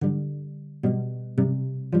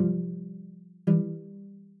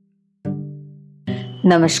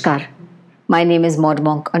Namaskar. My name is Monk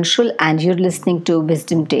Anshul and you're listening to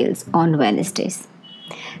Wisdom Tales on Wednesdays.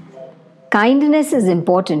 Kindness is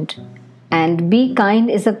important and be kind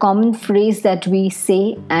is a common phrase that we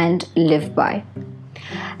say and live by.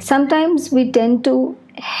 Sometimes we tend to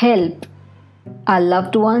help our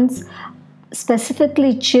loved ones,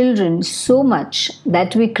 specifically children, so much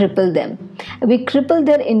that we cripple them. We cripple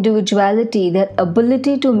their individuality, their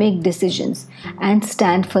ability to make decisions and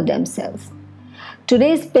stand for themselves.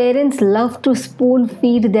 Today's parents love to spoon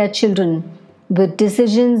feed their children with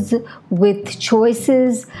decisions, with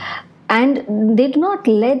choices, and they do not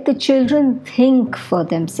let the children think for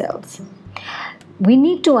themselves. We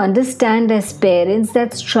need to understand as parents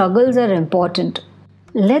that struggles are important.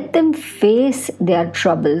 Let them face their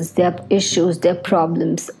troubles, their issues, their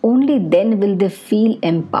problems. Only then will they feel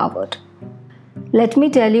empowered. Let me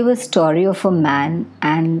tell you a story of a man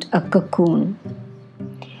and a cocoon.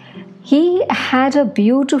 He had a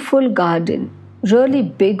beautiful garden, really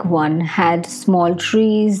big one, had small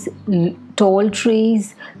trees, tall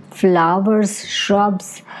trees, flowers,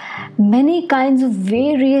 shrubs, many kinds of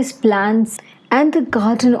various plants, and the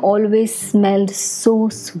garden always smelled so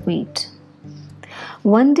sweet.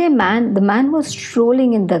 One day the man was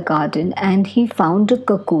strolling in the garden and he found a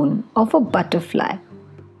cocoon of a butterfly.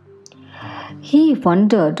 He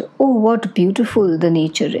wondered, oh, what beautiful the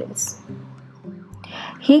nature is.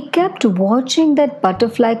 He kept watching that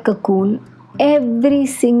butterfly cocoon every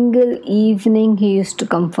single evening he used to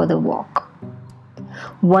come for the walk.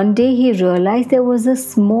 One day he realized there was a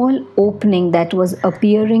small opening that was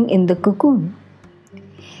appearing in the cocoon.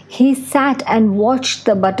 He sat and watched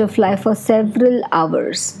the butterfly for several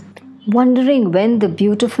hours, wondering when the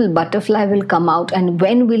beautiful butterfly will come out and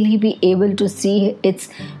when will he be able to see its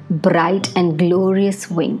bright and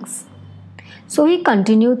glorious wings. So he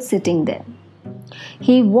continued sitting there.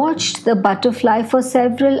 He watched the butterfly for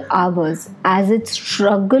several hours as it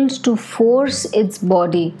struggled to force its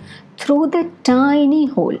body through the tiny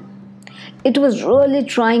hole. It was really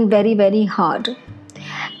trying very, very hard.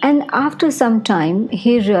 And after some time,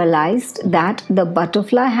 he realized that the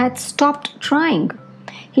butterfly had stopped trying.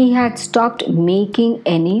 He had stopped making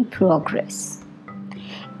any progress.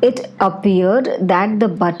 It appeared that the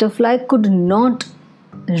butterfly could not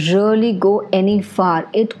really go any far.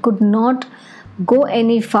 It could not go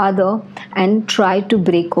any farther and try to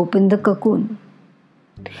break open the cocoon.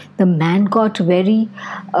 The man got very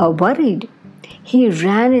worried. He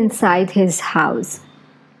ran inside his house.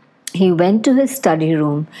 He went to his study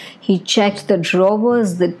room. He checked the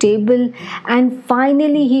drawers, the table, and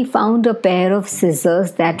finally he found a pair of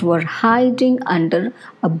scissors that were hiding under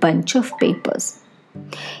a bunch of papers.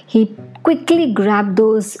 He quickly grabbed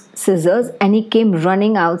those scissors and he came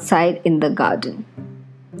running outside in the garden.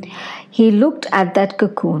 He looked at that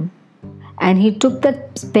cocoon and he took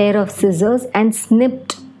that pair of scissors and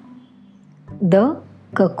snipped the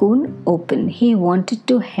cocoon open. He wanted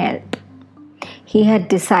to help. He had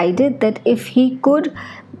decided that if he could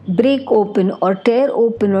break open or tear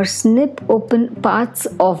open or snip open parts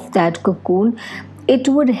of that cocoon, it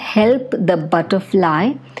would help the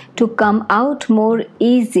butterfly to come out more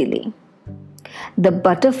easily. The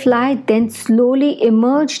butterfly then slowly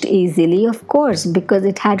emerged easily, of course, because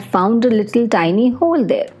it had found a little tiny hole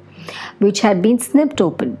there, which had been snipped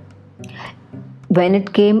open. When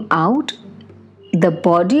it came out, the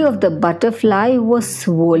body of the butterfly was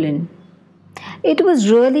swollen. It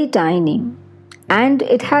was really tiny and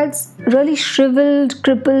it had really shriveled,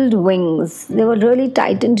 crippled wings. They were really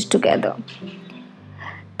tightened together.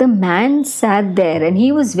 The man sat there and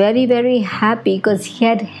he was very, very happy because he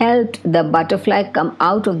had helped the butterfly come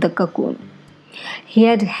out of the cocoon. He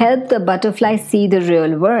had helped the butterfly see the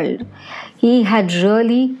real world. He had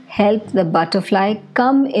really helped the butterfly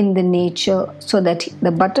come in the nature so that the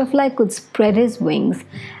butterfly could spread his wings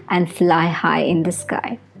and fly high in the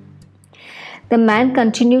sky. The man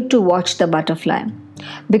continued to watch the butterfly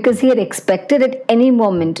because he had expected at any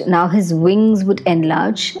moment now his wings would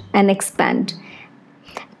enlarge and expand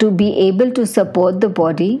to be able to support the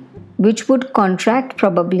body, which would contract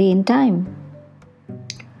probably in time.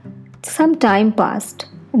 Some time passed.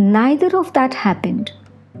 Neither of that happened.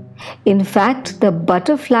 In fact, the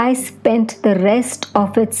butterfly spent the rest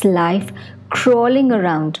of its life crawling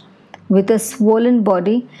around with a swollen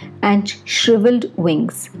body and shriveled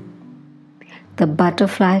wings. The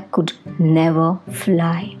butterfly could never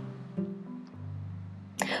fly.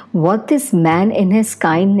 What this man in his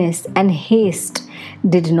kindness and haste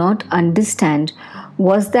did not understand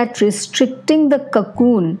was that restricting the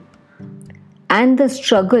cocoon and the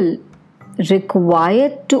struggle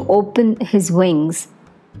required to open his wings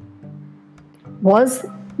was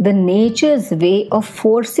the nature's way of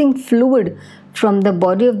forcing fluid from the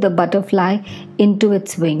body of the butterfly into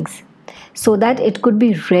its wings so that it could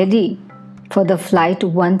be ready for the flight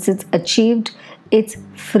once it's achieved its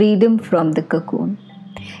freedom from the cocoon.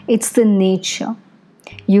 It's the nature.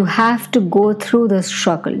 You have to go through the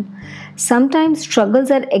struggle. Sometimes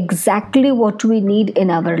struggles are exactly what we need in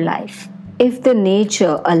our life. If the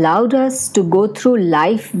nature allowed us to go through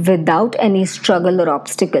life without any struggle or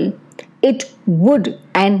obstacle, it would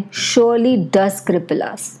and surely does cripple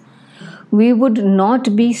us. We would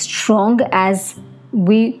not be strong as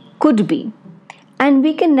we could be, and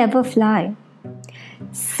we can never fly.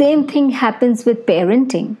 Same thing happens with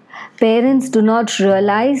parenting. Parents do not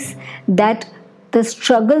realize that the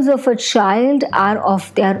struggles of a child are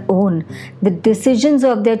of their own. The decisions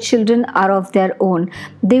of their children are of their own.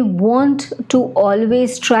 They want to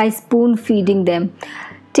always try spoon feeding them,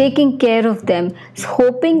 taking care of them,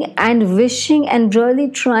 hoping and wishing and really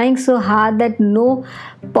trying so hard that no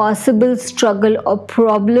possible struggle or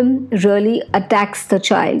problem really attacks the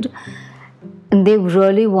child. And they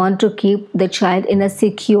really want to keep the child in a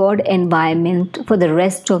secured environment for the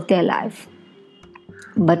rest of their life.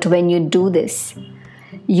 But when you do this,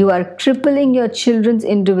 you are crippling your children's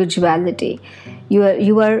individuality.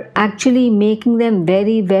 You are actually making them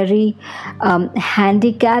very, very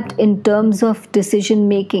handicapped in terms of decision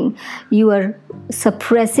making. You are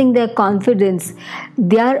suppressing their confidence,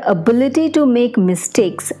 their ability to make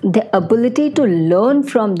mistakes, their ability to learn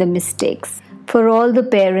from the mistakes. For all the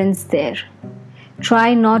parents there,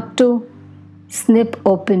 try not to snip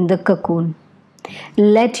open the cocoon.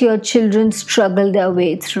 Let your children struggle their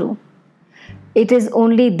way through. It is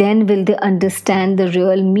only then will they understand the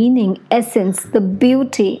real meaning, essence, the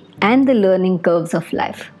beauty, and the learning curves of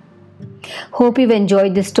life. Hope you've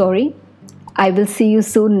enjoyed this story. I will see you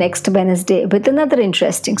soon next Wednesday with another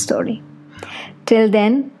interesting story. Till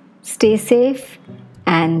then, stay safe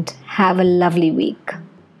and have a lovely week.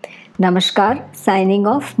 Namaskar, signing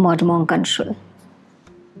off, Modern Monk Anshul.